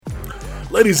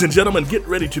Ladies and gentlemen, get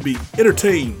ready to be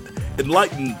entertained,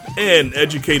 enlightened, and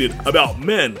educated about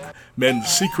men, men's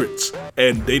secrets,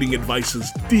 and dating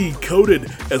advices decoded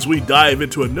as we dive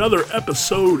into another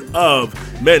episode of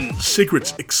Men's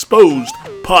Secrets Exposed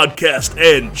podcast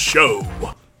and show.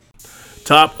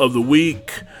 Top of the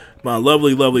week, my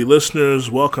lovely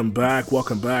listeners, welcome back.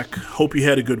 Hope you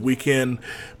had a good weekend.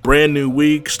 Brand new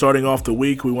week, starting off the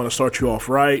week. We want to start you off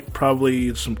right.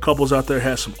 Probably some couples out there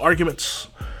had some arguments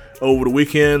over the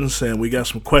weekends, and we got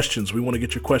some questions. We want to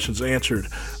get your questions answered.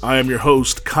 I am your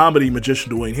host, comedy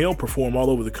magician Dwayne Hill, perform all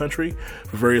over the country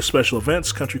for various special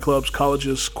events, country clubs,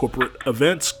 colleges, corporate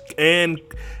events, and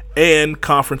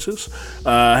conferences.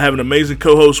 I have an amazing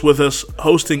co-host with us,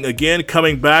 hosting again,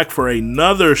 coming back for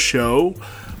another show,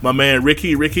 my man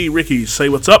Ricky. Ricky, say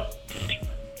what's up.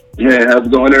 Yeah, how's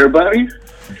it going, everybody?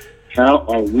 How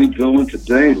are we doing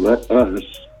today? Let us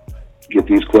get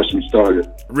these questions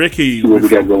started. Ricky,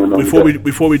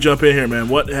 before we jump in here, man,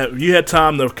 what have you had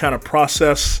time to kind of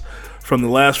process from the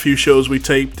last few shows we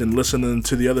taped and listening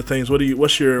to the other things?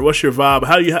 What's your vibe?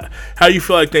 How you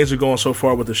feel like things are going so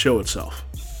far with the show itself?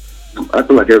 I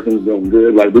feel like everything's going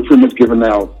good. Like, we're pretty much giving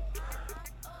out,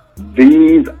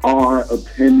 these are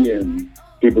opinions.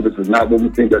 People, this is not what we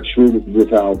think are true. This is just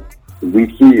how we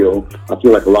feel. I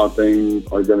feel like a lot of things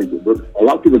are going to get, a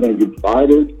lot of people are going to get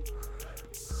divided.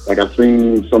 Like, I've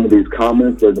seen some of these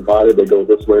comments, they're divided, they go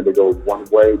this way, they go one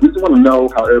way. We just want to know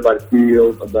how everybody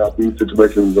feels about these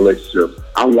situations and relationships.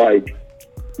 I like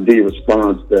the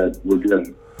response that we're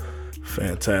getting.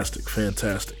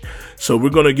 Fantastic. So we're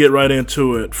going to get right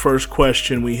into it. First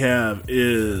question we have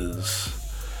is,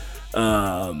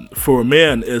 for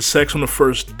men, is sex on the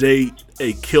first date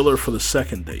a killer for the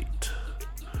second date?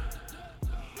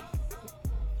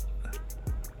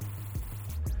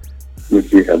 Let me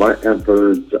see, have I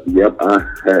answered? Yep, I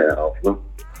have.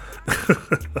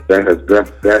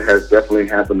 That has definitely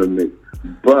happened to me.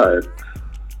 But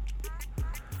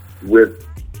with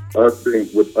us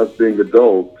being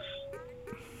adults,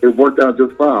 it worked out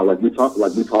just fine. Like we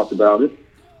talked about it.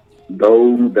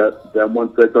 Though that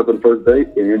one sex up on the first date,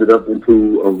 it ended up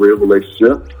into a real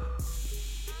relationship.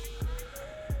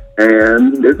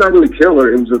 And it's not really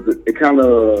killer. It was just it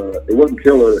wasn't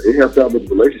killer. It helped out with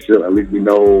the relationship. At least we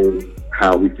know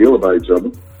how we feel about each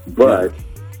other. But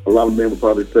a lot of men would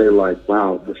probably say, like,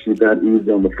 wow, was she that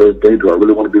easy on the first date? Do I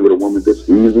really want to be with a woman this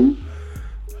easy?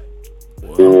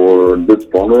 Or this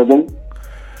vulnerable?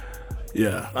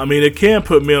 Yeah, I mean, it can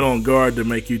put men on guard to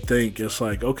make you think it's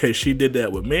like, okay, she did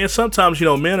that with me. And sometimes,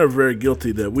 men are very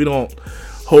guilty that we don't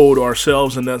hold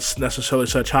ourselves in that's necessarily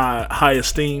such high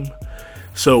esteem.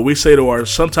 So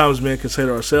sometimes men can say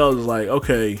to ourselves, like,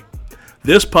 okay,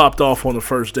 this popped off on the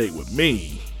first date with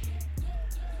me.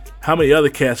 How many other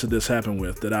cats did this happen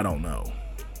with that I don't know?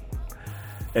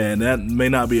 And that may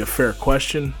not be a fair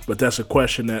question, but that's a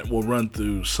question that will run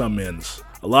through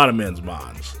a lot of men's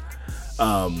minds.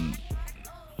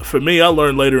 For me, I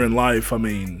learned later in life,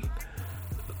 learning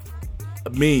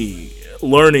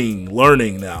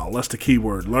now, that's the key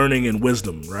word, learning and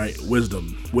wisdom, right?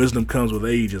 Wisdom comes with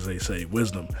age, as they say,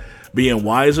 wisdom. Being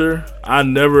wiser, I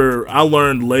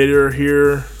learned later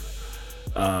here,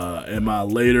 in my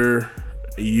later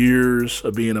years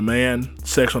of being a man,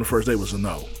 sex on the first date was a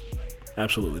no.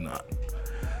 Absolutely not.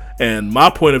 And my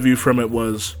point of view from it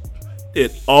was,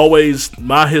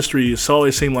 my history, it's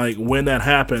always seemed like when that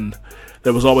happened,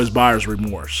 there was always buyer's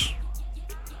remorse.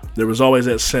 There was always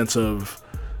that sense of,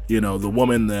 the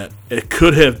woman that it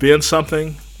could have been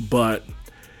something, but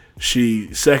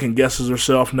she second guesses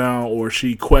herself now, or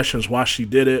she questions why she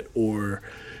did it, or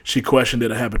she questioned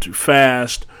did it happen too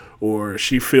fast, or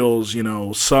she feels,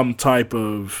 some type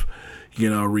of,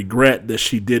 regret that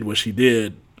she did what she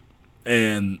did,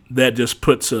 and that just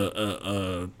puts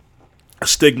a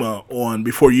stigma on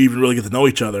before you even really get to know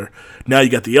each other. Now you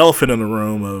got the elephant in the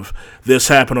room of this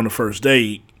happened on the first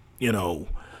date,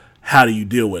 how do you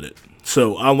deal with it?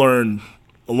 So I learned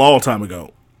a long time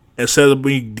ago, instead of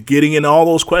me getting into all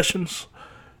those questions,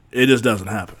 it just doesn't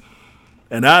happen.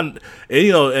 And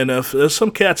if there's some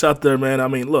cats out there, man,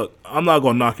 look, I'm not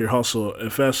going to knock your hustle.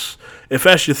 If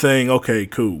that's your thing, okay,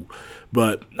 cool.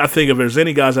 But I think if there's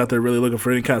any guys out there really looking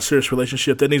for any kind of serious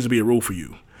relationship, that needs to be a rule for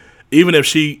you. Even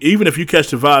if you catch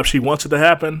the vibe she wants it to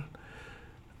happen,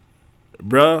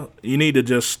 bruh, you need to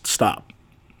just stop.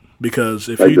 Because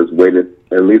if you just wait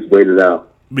it out.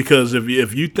 Because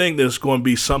if you think there's going to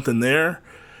be something there,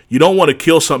 you don't want to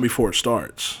kill something before it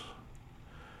starts.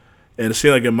 And it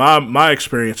seemed like in my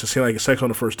experience, it seemed like sex on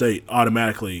the first date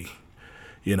automatically,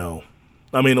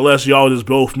 I mean, unless y'all just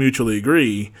both mutually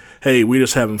agree, hey, we're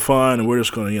just having fun and we're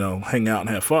just going to, hang out and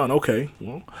have fun. Okay,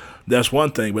 well, that's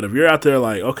one thing. But if you're out there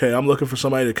like, okay, I'm looking for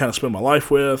somebody to kind of spend my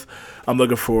life with, I'm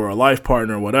looking for a life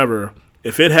partner or whatever,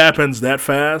 if it happens that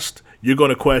fast, you're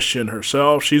going to question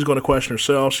herself. She's going to question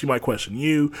herself. She might question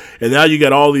you. And now you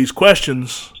got all these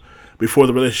questions before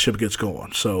the relationship gets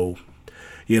going. So,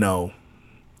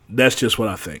 that's just what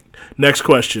I think. Next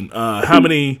question. How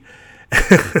many...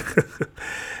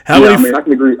 I mean, I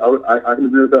can agree. I can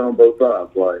agree with that on both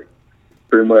sides. Like,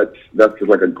 pretty much, that's just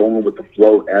like a going with the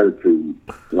flow attitude.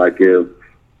 Like, if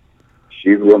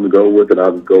she's willing to go with it,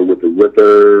 I'll just go with it with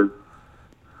her.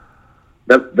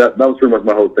 That was pretty much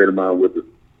my whole state of mind with it.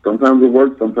 Sometimes it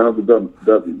works, sometimes it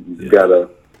doesn't. You just gotta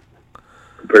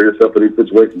compare yourself to these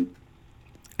situations.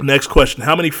 Next question: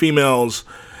 How many females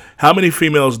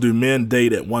do men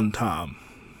date at one time?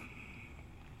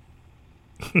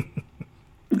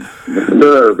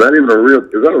 Is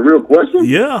that a real question?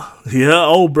 Yeah.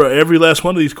 Oh, bro, every last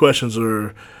one of these questions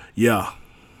are, yeah.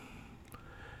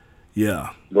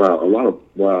 Wow.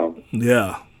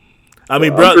 Yeah. I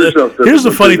mean, bro, here's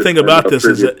the funny thing about this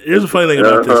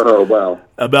Oh, wow.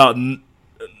 About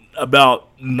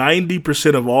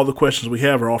 90% of all the questions we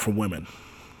have are all from women.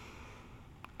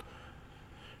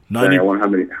 90. I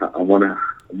want to.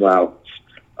 Wow.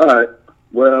 All right.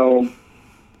 Well,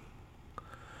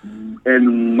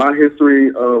 in my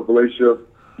history of relationships,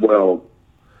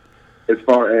 as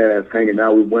far as hanging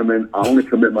out with women, I only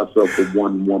commit myself to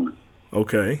one woman.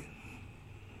 Okay.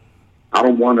 I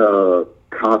don't want to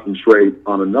concentrate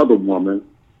on another woman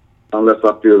unless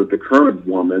I feel that the current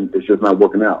woman is just not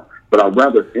working out. But I'd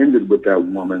rather end it with that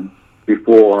woman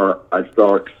before I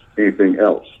start anything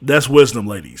else. That's wisdom,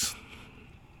 ladies.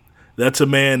 That's a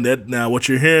man now what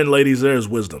you're hearing, ladies, there is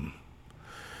wisdom.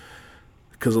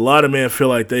 Because a lot of men feel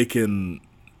like they can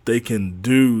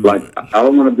do, like, I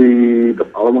don't want to be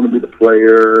the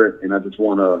player, and I just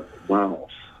want to, wow.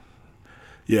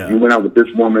 Yeah. You went out with this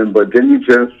woman, but didn't you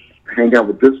just hang out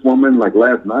with this woman like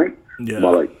last night? Yeah. I'm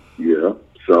like, yeah.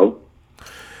 So,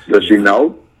 does she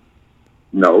know?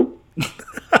 No.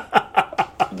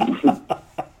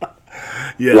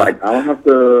 Yeah. Like, I don't have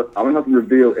to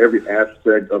reveal every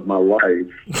aspect of my life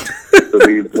to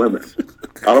these women.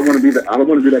 I don't want to be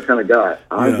that kind of guy.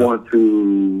 I would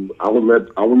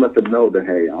let them know that,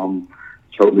 hey, I'm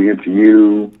totally into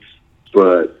you,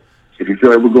 but if you feel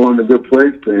like we're going in a good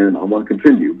place, then I want to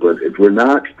continue. But if we're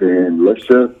not, then let's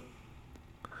see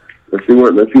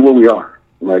where we are.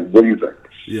 Like, what do you think?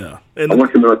 Yeah. And I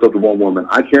want to commit myself to one woman.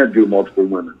 I can't do multiple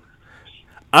women.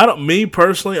 Me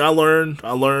personally, I learned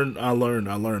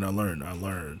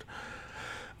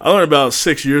about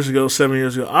 6 years ago, 7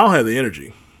 years ago. I don't have the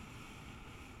energy.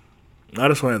 I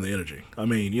just don't have the energy. I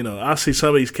mean, I see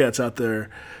some of these cats out there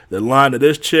that line to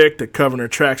this chick, they're covering their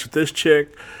tracks with this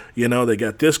chick. They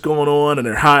got this going on, and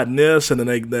they're hiding this, and then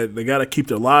they got to keep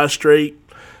their lies straight.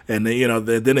 And then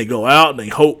they go out and they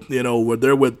hope, when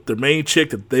they're with their main chick,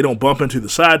 that they don't bump into the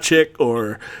side chick,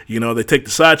 or, they take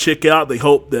the side chick out. They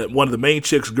hope that one of the main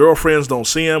chick's girlfriends don't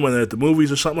see them when they're at the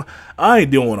movies or something. I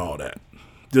ain't doing all that.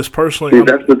 Just personally, see,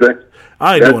 that's the danger.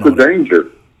 I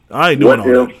ain't doing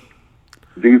all that.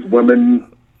 These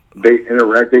women, they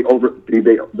interact. They're going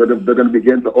to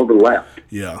begin to overlap.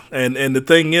 Yeah, and the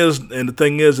thing is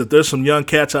that there's some young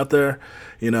cats out there.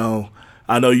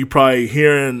 I know you probably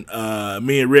hearing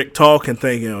me and Rick talk and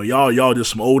thinking, y'all just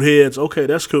some old heads. Okay,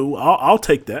 that's cool. I'll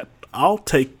take that. I'll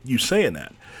take you saying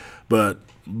that. But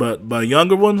my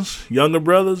younger ones, younger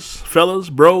brothers, fellas,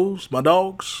 bros, my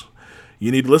dogs,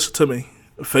 you need to listen to me.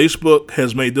 Facebook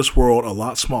has made this world a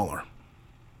lot smaller.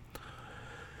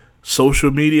 Social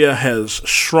media has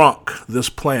shrunk this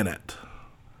planet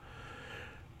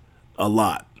a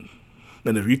lot.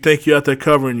 And if you think you're out there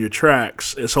covering your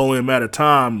tracks, it's only a matter of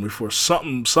time before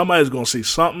somebody's going to see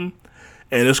something,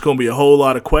 and it's going to be a whole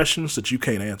lot of questions that you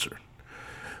can't answer.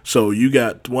 So you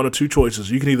got one or two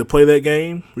choices. You can either play that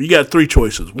game, or you got three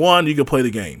choices. One, you can play the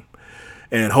game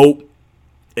and hope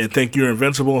and think you're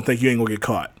invincible and think you ain't going to get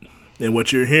caught. And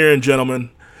what you're hearing, gentlemen,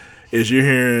 is you're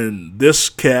hearing this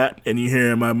cat and you're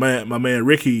hearing my man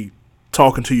Ricky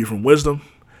talking to you from wisdom.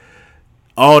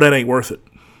 All that ain't worth it.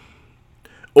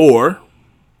 Or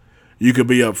you could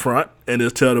be upfront and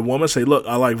just tell the woman, say, look,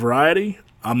 I like variety.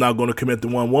 I'm not going to commit to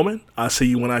one woman. I see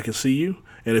you when I can see you.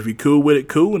 And if you're cool with it,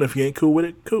 cool. And if you ain't cool with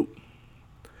it, cool.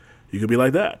 You could be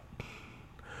like that.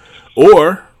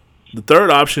 Or the third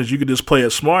option is you could just play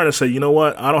it smart and say, you know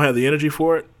what? I don't have the energy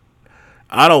for it.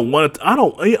 I don't want it.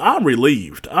 I'm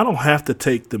relieved. I don't have to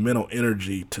take the mental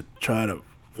energy to try to,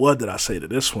 what did I say to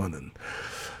this one? And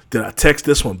did I text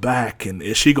this one back? And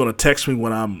is she gonna text me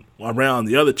when I'm around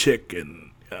the other chick? And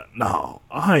no,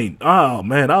 I ain't. Oh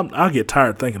man, I'll get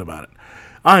tired thinking about it.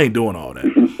 I ain't doing all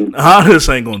that. I just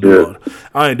ain't gonna do it.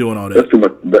 I ain't doing all that. That's too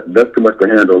much. That's too much to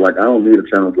handle. Like, I don't need a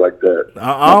challenge like that.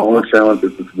 My only challenge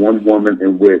is this one woman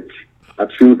in which I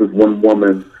choose this one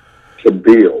woman to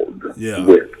build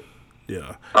with.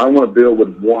 Yeah. I don't want to build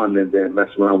with one and then mess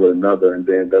around with another, and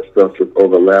then that stuff just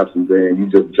overlaps, and then you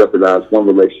just jeopardize one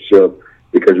relationship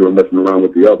because you were messing around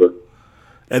with the other.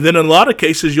 And then in a lot of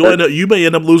cases, you may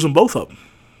end up losing both of them.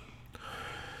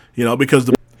 You know, because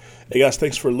Hey guys,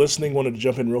 thanks for listening. Wanted to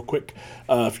jump in real quick.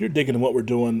 If you're digging what we're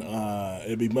doing,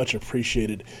 it'd be much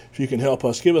appreciated if you can help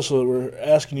us. We're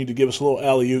asking you to give us a little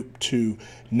alley-oop to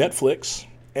Netflix,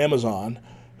 Amazon,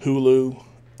 Hulu,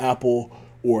 Apple,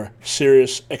 or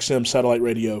Sirius XM satellite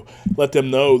radio. Let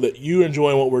them know that you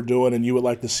enjoy what we're doing and you would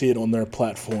like to see it on their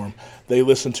platform. They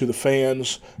listen to the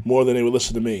fans more than they would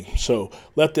listen to me. So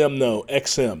let them know.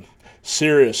 XM,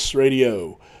 Sirius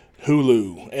Radio,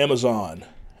 Hulu, Amazon,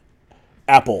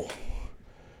 Apple.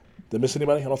 Did I miss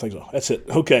anybody? I don't think so. That's it.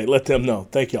 Okay, let them know.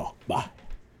 Thank y'all. Bye.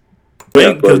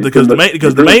 Because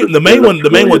the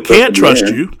main one can't trust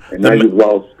you. And now you've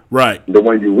lost the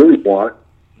one you really want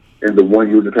and the one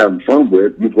you were just having fun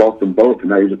with. You've lost them both,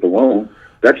 and now you're just alone.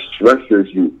 That stresses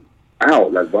you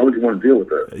out. Like, why would you want to deal with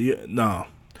that? Yeah, no.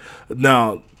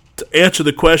 Now, to answer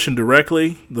the question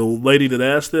directly, the lady that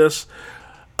asked this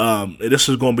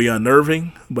is going to be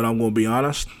unnerving, but I'm going to be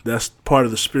honest. That's part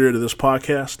of the spirit of this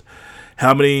podcast.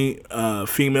 How many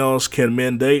females can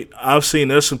men date? I've seen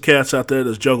there's some cats out there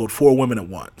that's juggled 4 women at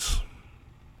once.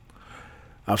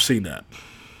 I've seen that.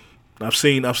 I've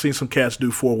seen some cats do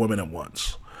 4 women at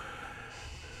once.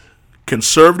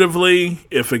 Conservatively,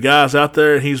 if a guy's out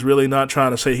there and he's really not trying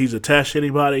to say he's attached to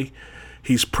anybody,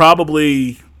 he's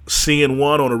probably seeing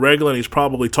one on a regular and he's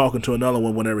probably talking to another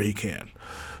one whenever he can.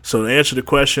 So to answer the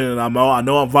question, I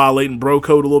know I'm violating bro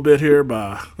code a little bit here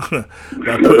by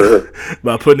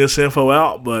putting this info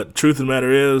out, but truth of the matter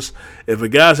is, if a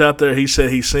guy's out there, he said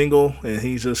he's single, and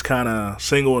he's just kind of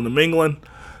single in the mingling,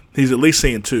 he's at least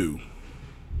seeing 2.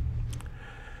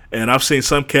 And I've seen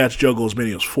some cats juggle as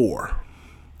many as 4.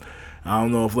 I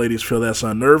don't know if ladies feel that's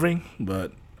unnerving,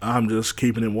 but I'm just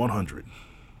keeping it 100.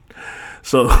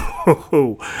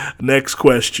 So, next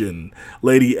question.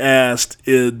 Lady asked,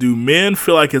 do men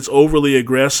feel like it's overly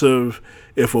aggressive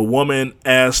if a woman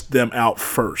asks them out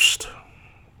first?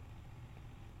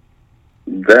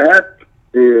 That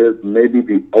is maybe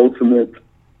the ultimate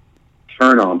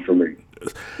turn on for me.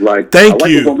 Like, I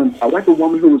like a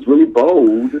woman who is really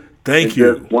bold.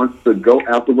 Just wants to go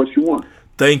after what she wants.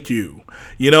 Thank you.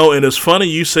 You know, and it's funny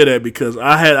you say that because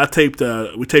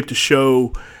we taped a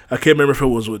show. I can't remember if it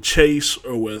was with Chase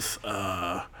or with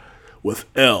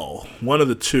L, one of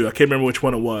the two. I can't remember which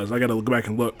one it was. I got to go back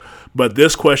and look. But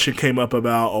this question came up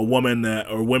about women that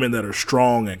are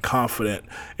strong and confident,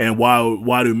 and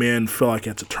why do men feel like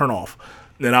it's a turnoff?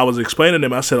 And I was explaining to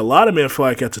them. I said a lot of men feel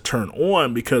like it's a turn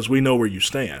on because we know where you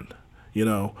stand. You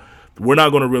know, we're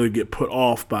not going to really get put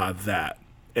off by that.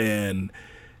 And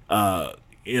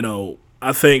you know,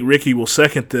 I think Ricky will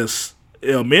second this.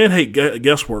 You know, men hate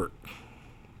guesswork.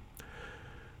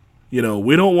 You know,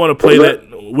 we don't want to play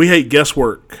that. We hate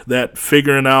guesswork, that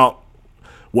figuring out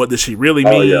what does she really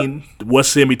mean,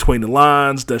 what's in between the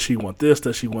lines, does she want this,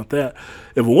 does she want that.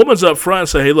 If a woman's up front and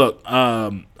say, hey, look,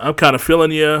 I'm kind of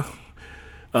feeling you,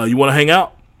 you want to hang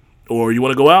out, or you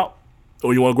want to go out,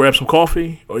 or you want to grab some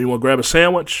coffee, or you want to grab a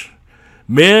sandwich,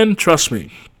 men, trust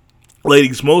me,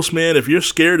 ladies, most men, if you're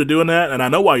scared of doing that, and I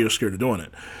know why you're scared of doing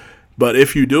it, but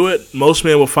if you do it, most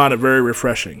men will find it very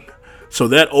refreshing. So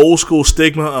that old school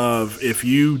stigma of if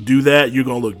you do that, you're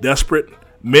going to look desperate,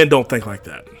 men don't think like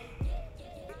that.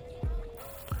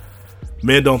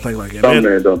 Men don't think like that. Some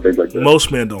men don't think like that. Most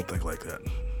men don't think like that.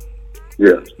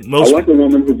 Yeah. I like a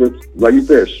woman who just, like you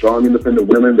said, strong, independent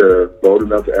women that are bold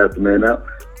enough to ask the man out.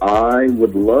 I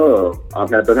would love, I've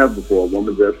had that happen before. A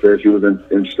woman that said she was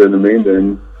interested in me,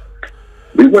 then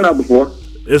we went out before.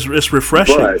 It's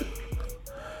refreshing. But,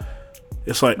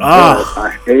 it's like,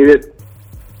 I hate it.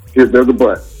 There's a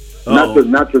but.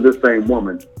 Not to this same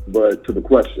woman, but to the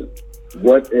question.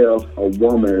 What if a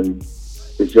woman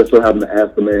is just so having to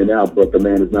ask the man out, but the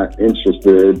man is not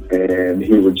interested and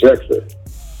he rejects it?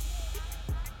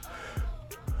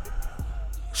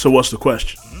 So what's the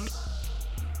question?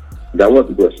 That was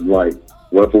the question. Like,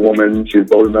 what if a woman, she's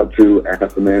bold enough to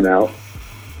ask the man out,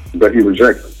 but he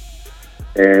rejects it?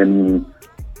 And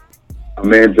a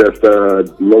man just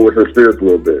lowered her spirits a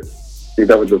little bit.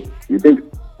 You think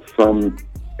some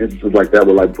instances like that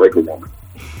would like break a woman?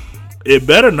 It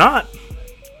better not.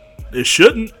 It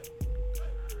shouldn't.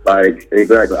 Like,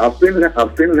 exactly. I've seen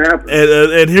it happen.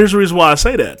 And here's the reason why I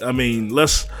say that. I mean,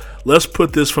 let's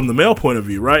put this from the male point of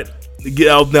view, right?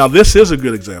 Now, this is a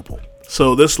good example.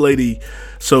 So this lady,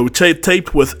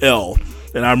 taped with Elle,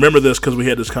 and I remember this because we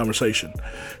had this conversation.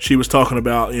 She was talking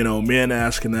about, men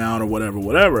asking out or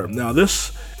whatever. Now,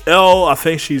 this Elle, I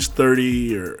think she's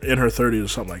 30 or in her 30s or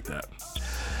something like that.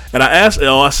 And I asked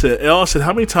Elle, I said,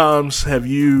 how many times have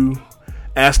you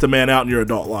asked a man out in your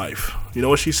adult life? You know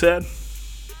what she said?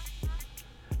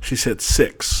 She said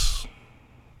 6.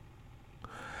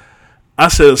 I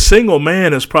said, a single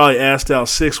man has probably asked out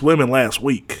 6 women last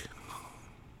week.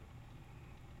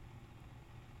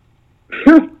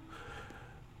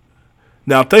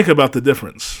 Now think about the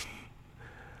difference.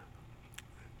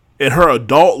 In her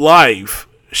adult life,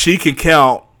 she can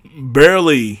count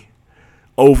barely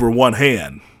over one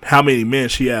hand how many men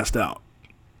she asked out.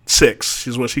 6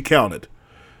 is what she counted.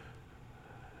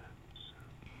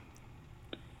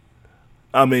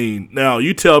 I mean, now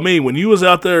you tell me, when you was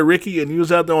out there, Ricky, and you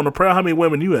was out there on the prowl, how many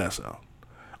women you asked out?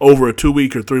 Over a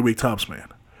 2-week or 3-week time span?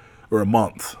 Or a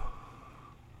month?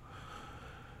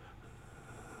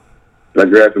 Like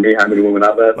you're asking me how many women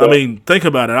I've asked out? I mean, think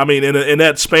about it. I mean, in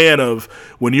that span of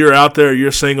when you're out there,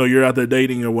 you're single, you're out there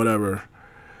dating or whatever.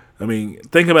 I mean,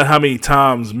 think about how many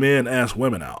times men ask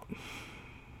women out.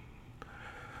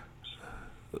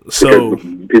 So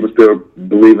because people still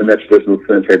believe in that traditional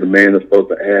sense. Hey, the man is supposed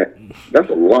to ask. That's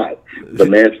a lot. The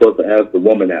man's supposed to ask the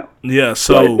woman out. Yeah.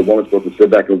 So like the woman's supposed to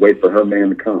sit back and wait for her man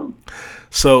to come.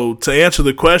 So to answer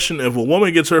the question, if a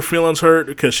woman gets her feelings hurt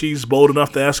because she's bold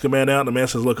enough to ask a man out, and the man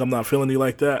says, "Look, I'm not feeling you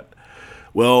like that,"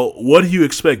 well, what do you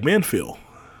expect men feel?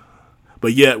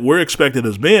 But yet we're expected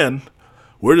as men,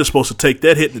 we're just supposed to take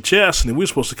that hit in the chest, and then we're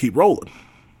supposed to keep rolling.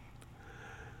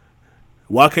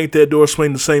 Why can't that door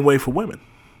swing the same way for women?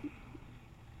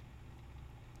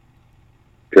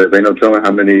 Because ain't no telling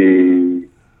how many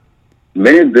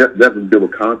men definitely deal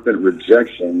with constant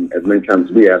rejection as many times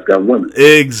as we ask our women.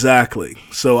 Exactly.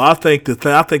 So I think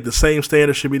the same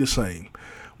standard should be the same.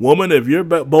 Woman, if you're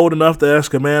bold enough to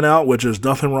ask a man out, which there's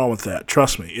nothing wrong with that,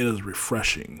 trust me, it is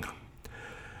refreshing.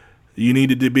 You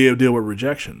need to be able to deal with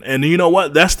rejection. And you know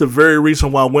what? That's the very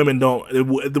reason why women don't.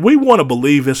 We want to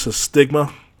believe it's a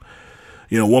stigma.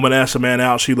 Woman asks a man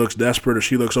out, she looks desperate or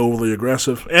she looks overly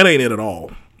aggressive. That ain't it at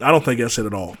all. I don't think that's it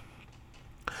at all.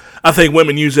 I think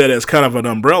women use that as kind of an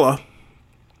umbrella.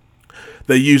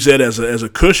 They use that as a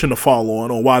cushion to fall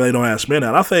on why they don't ask men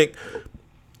out. I think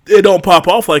it don't pop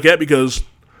off like that because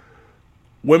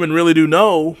women really do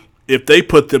know if they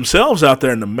put themselves out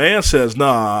there and the man says,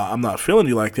 "Nah, I'm not feeling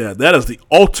you like that," that is the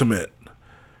ultimate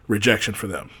rejection for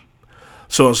them.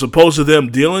 So as opposed to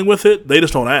them dealing with it, they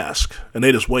just don't ask and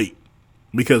they just wait.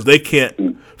 Because they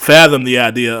can't fathom the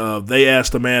idea of they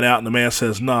asked a man out and the man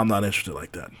says, "No, I'm not interested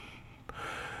like that."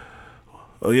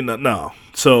 Well, no.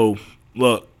 So,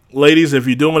 look, ladies, if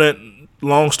you're doing it,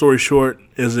 long story short,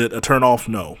 is it a turn off?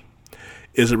 No.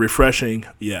 Is it refreshing?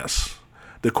 Yes.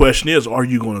 The question is, are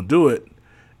you going to do it?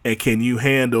 And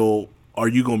are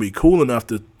you going to be cool enough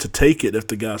to take it if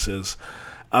the guy says,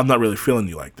 "I'm not really feeling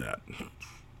you like that"?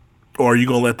 Or are you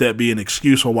going to let that be an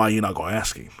excuse on why you're not going to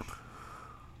ask him?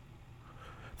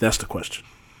 That's the question.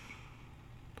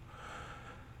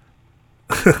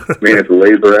 It's a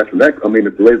laser asking that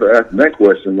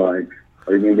question, like,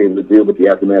 are you going to be able to deal with the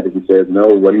aftermath if he says no?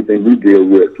 What do you think we deal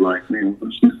with? Like, man,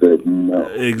 she said no.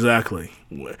 Exactly.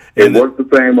 It works the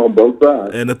same on both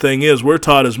sides. And the thing is, we're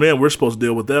taught as men, we're supposed to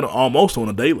deal with that almost on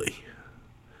a daily.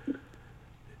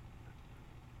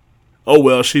 Oh,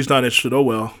 well, she's not interested. Oh,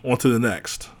 well, on to the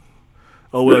next.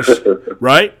 Oh, well,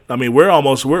 right? I mean, we're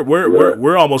almost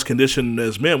conditioned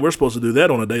as men. We're supposed to do that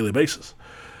on a daily basis,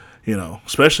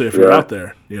 especially if you're out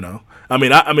there, I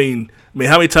mean, how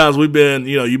many times we've been,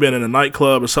 you've been in a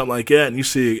nightclub or something like that, and you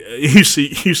see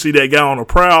that guy on a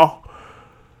prowl.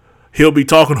 He'll be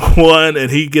talking to one,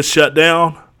 and he gets shut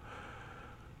down.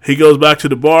 He goes back to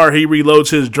the bar. He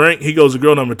reloads his drink. He goes to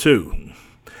girl number 2.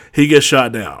 He gets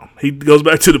shot down. He goes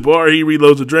back to the bar. He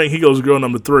reloads the drink. He goes to girl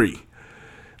number 3.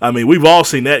 I mean, we've all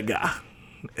seen that guy.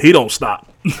 He don't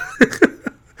stop.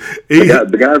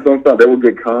 The guys don't stop. They will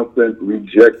get constant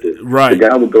rejected. Right. The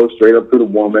guy will go straight up to the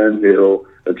woman. He'll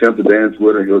attempt to dance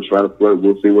with her. He'll try to flirt.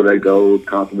 We'll see where they go.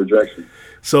 Constant rejection.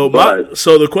 So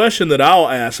the question that I'll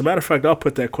ask, as a matter of fact, I'll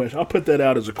put that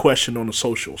out as a question on the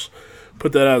socials.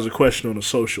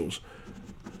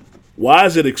 Why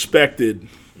is it expected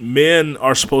men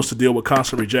are supposed to deal with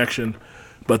constant rejection,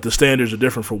 but the standards are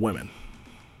different for women?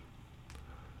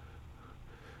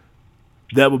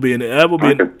 That would be an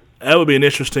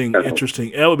interesting. I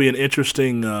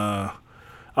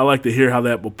like to hear how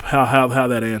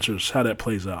that answers, how that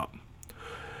plays out.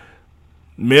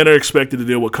 Men are expected to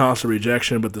deal with constant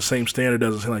rejection, but the same standard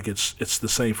doesn't seem like it's the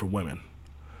same for women.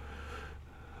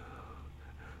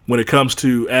 When it comes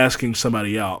to asking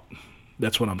somebody out,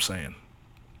 that's what I'm saying.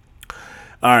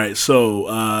 All right,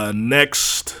 so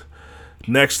next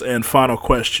and final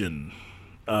question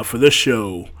for this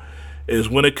show is: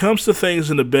 when it comes to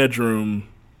things in the bedroom,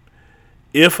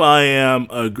 if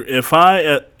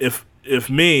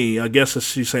me, I guess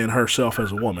she's saying herself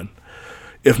as a woman.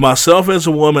 If myself as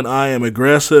a woman, I am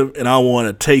aggressive and I want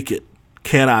to take it,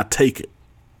 can I take it?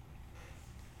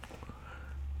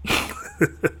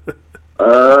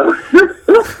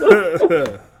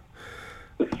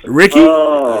 Ricky,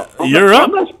 you're up.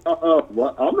 I'm not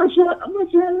sure how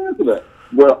to answer that.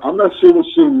 Well, I'm not sure what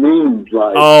she means.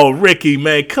 Like, oh, Ricky,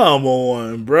 man, come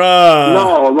on, bruh.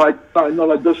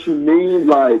 No, does she mean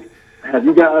like, have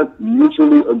you guys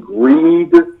mutually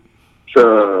agreed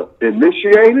to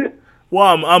initiate it?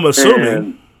 Well, I'm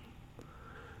assuming.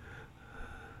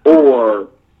 Or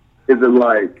is it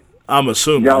like, I'm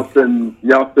assuming y'all sitting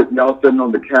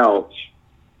on the couch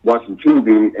watching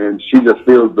TV, and she just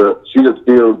feels she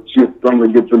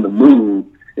suddenly gets in the mood,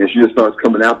 and she just starts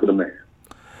coming after the man.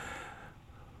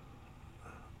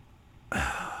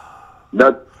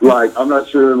 That's like, I'm not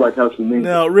sure like how she means.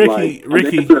 Now, it. Ricky,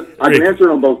 I can answer it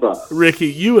on both sides. Ricky,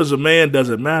 you as a man, does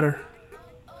it matter?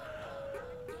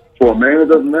 For a man, it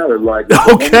doesn't matter. Like,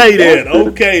 okay then.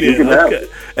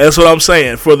 That's what I'm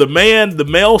saying. For the man, the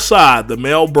male side, the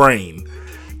male brain,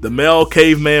 the male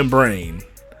caveman brain.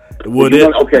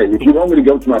 If you want me to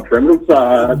go to my primitive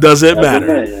side, does it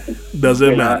matter? Does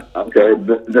it matter?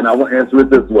 Then I will answer it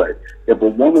this way. If a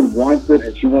woman wants it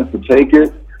and she wants to take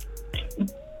it,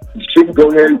 she can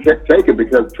go ahead and take it,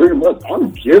 because pretty much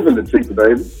I'm giving it to you,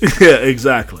 baby. Yeah,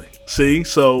 exactly. See,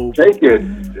 so take it.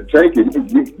 You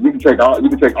can take all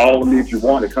of me if you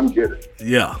want it. Come get it.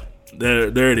 Yeah,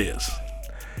 there it is.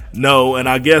 No, and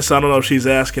I guess I don't know if she's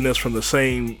asking this from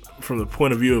the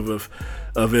point of view of if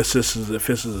this is a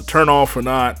turnoff or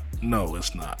not. No,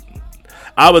 it's not.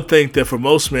 I would think that for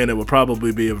most men it would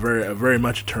probably be a very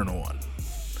much a turn on,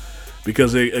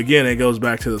 because it goes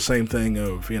back to the same thing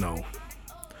of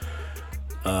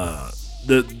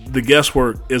the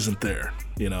guesswork isn't there.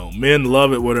 Men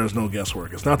love it where there's no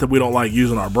guesswork. It's not that we don't like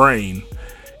using our brain.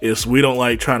 It's we don't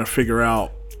like trying to figure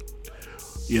out,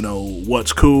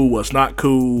 what's cool, what's not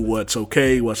cool, what's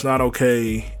okay, what's not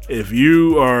okay. If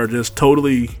you are just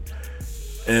totally,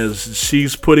 as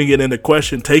she's putting it into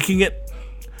question, taking it,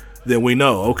 then we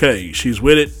know, okay, she's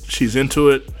with it, she's into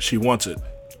it, she wants it.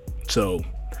 So,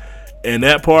 in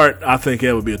that part, I think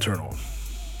that would be a turn on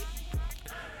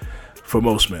for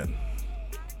most men.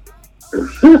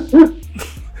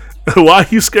 Why are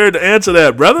you scared to answer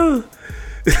that, brother?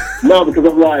 No, because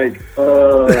I'm like,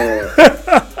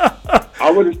 I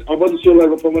wasn't sure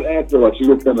like if someone asked her, like she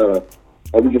was gonna,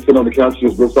 we just sit on the couch, she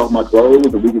just rips off my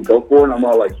clothes, and we can go for it. And I'm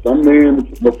all like, some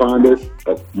men will find it.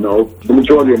 No, the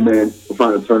majority of men will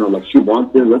find it turn on. Like, she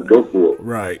wants it, let's go for it.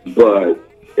 Right. But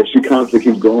if she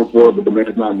constantly keeps going for it, but the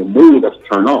man's not in the mood, that's a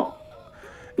turn off.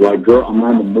 Like, girl, I'm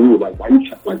not in the mood. Like, why you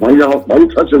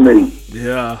touching me?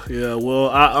 Yeah. Well,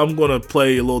 I'm gonna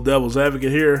play a little devil's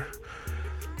advocate here.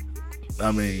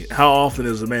 I mean, how often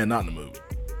is a man not in the mood?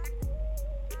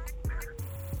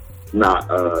 Not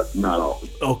often.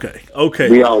 Okay.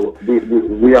 We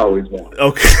always want it.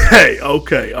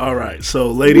 Okay. All right. So,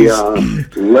 ladies,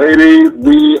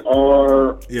 we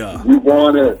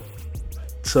want it.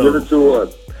 So give it to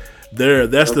us.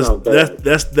 That's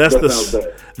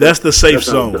the safe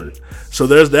zone. So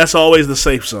that's always the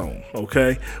safe zone.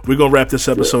 Okay, we're gonna wrap this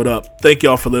episode up. Thank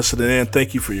y'all for listening in.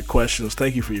 Thank you for your questions.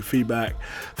 Thank you for your feedback.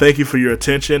 Thank you for your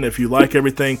attention. If you like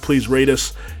everything, please rate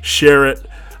us, share it,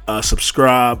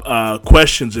 subscribe.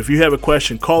 Questions. If you have a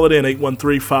question, call it in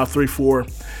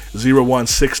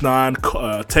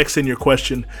 813-534-0169. Text in your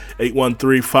question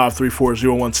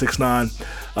 813-534-0169.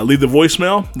 Leave the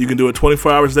voicemail. You can do it 24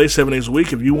 hours a day, 7 days a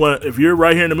week. If you're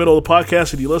right here in the middle of the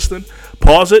podcast and you're listening,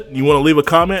 pause it. You want to leave a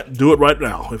comment, do it right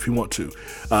now if you want to.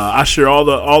 I share all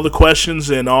the questions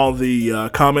and all the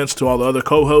comments to all the other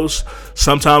co-hosts.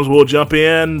 Sometimes we'll jump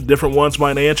in. Different ones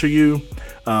might answer you.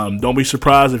 Don't be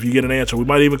surprised if you get an answer. We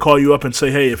might even call you up and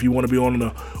say, hey, if you want to be on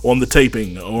the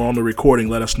taping or on the recording,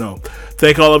 let us know.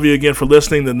 Thank all of you again for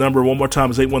listening. The number one more time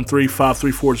is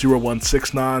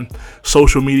 813-534-0169.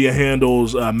 Social media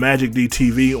handles, Magic D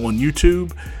TV on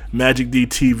YouTube, Magic D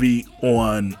TV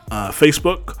on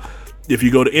Facebook. If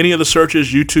you go to any of the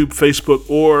searches, YouTube, Facebook,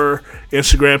 or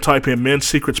Instagram, type in Men's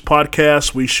Secrets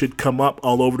Podcast. We should come up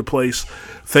all over the place.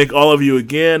 Thank all of you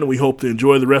again. We hope to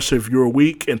enjoy the rest of your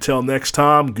week. Until next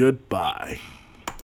time, goodbye.